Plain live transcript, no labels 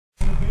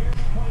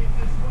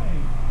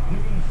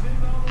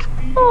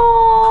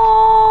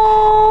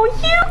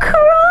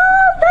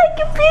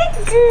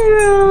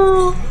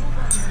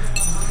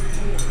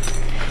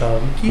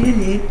Get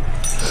it.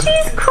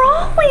 She's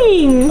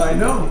crawling. I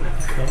know.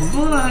 Come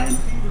on.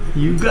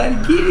 You gotta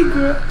get it,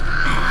 girl.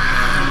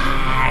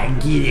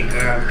 Get it,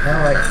 girl.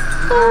 Come on.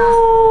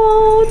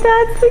 Oh,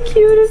 that's the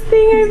cutest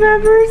thing I've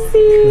ever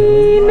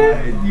seen.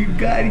 Come on. You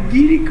gotta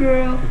get it,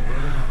 girl.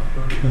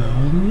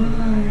 Come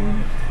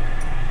on.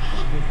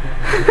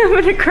 I'm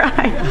gonna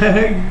cry.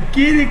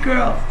 Get it,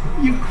 girl.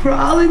 You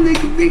crawling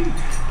like a big...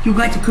 You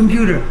got the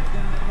computer.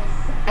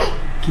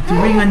 Get the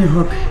ring on the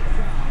hook.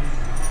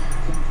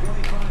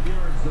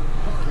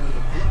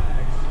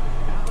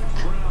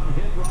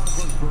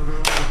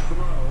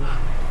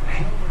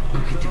 Hey, go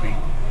get the ring.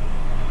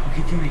 Go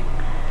get the ring.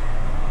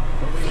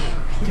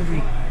 Get the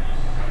ring.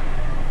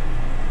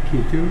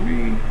 Get the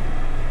ring.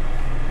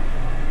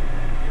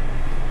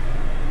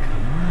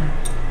 Come on.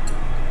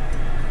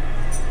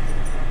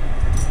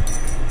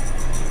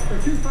 There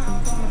are 2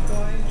 fouls on the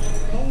play.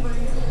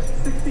 Holding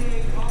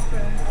 68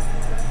 offense.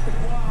 That's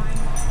decline.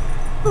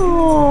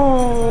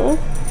 Oh.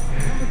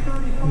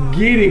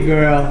 Get it,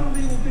 girl.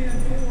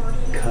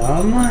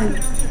 Come on.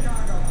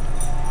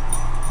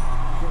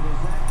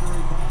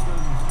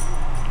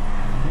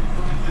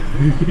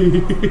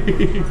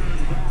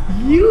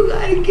 You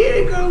gotta get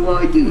it, girl,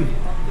 boy, dude.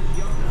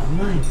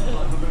 Come on.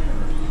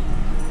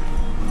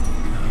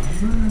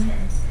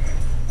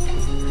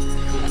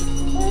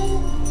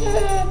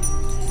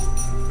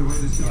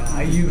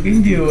 Yeah, you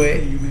can do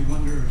it. You may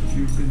wonder if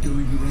you've been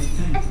doing the right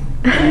thing.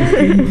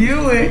 You can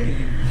do it.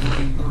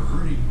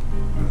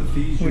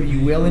 What, are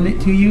you willing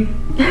it to you?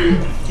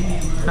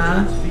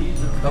 Huh?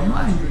 Come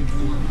on.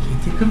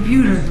 Get the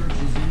computer. Get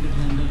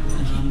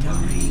the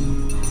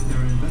ring.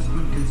 Their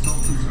investment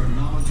consultants are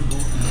knowledgeable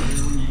and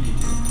very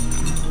unique.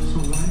 So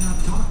why not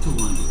talk to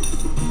one?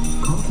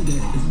 Call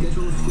today to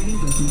schedule a free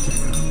investment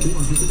checkup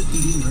or visit a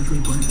TD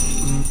Ameritrade branch.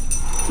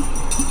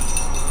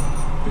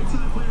 Big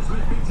time players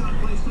make big time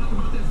plays. Talk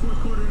about that fourth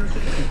quarter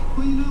interception.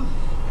 Well, you know.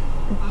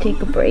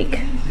 Take a break.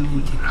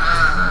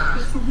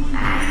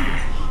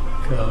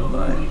 Come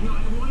on.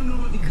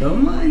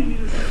 Come on.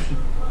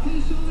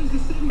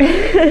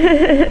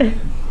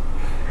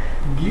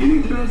 Get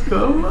it, girl.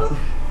 Come on.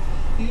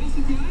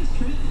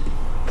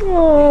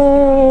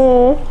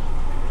 Oh.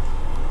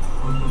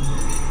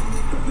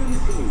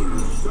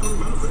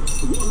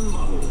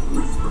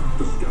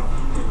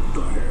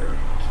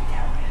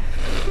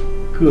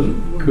 Good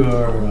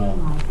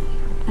girl.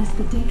 As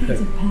the decades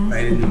have passed,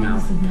 Right in the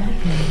mouth. of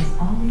Medicare has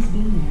always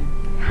been there.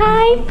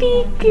 Hi,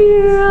 big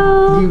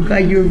girl. You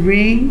got your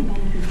ring?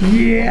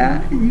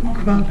 Yeah, you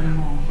crawl.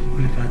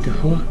 What about the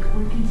hook?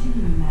 We're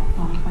continuing that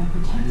fight by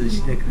protecting Let's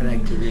stick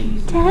like the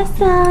ring.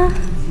 Tessa.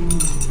 and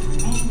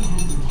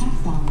having tax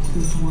dollars go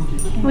toward your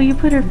care. Will you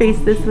put her face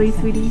this way,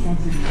 sweetie?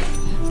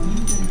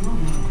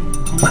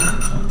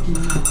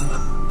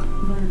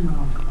 Learn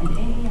more at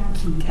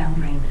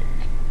AARP.org.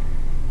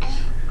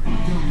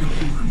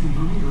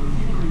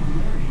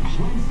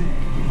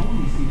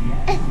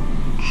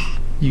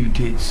 You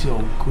did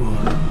so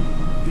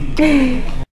good.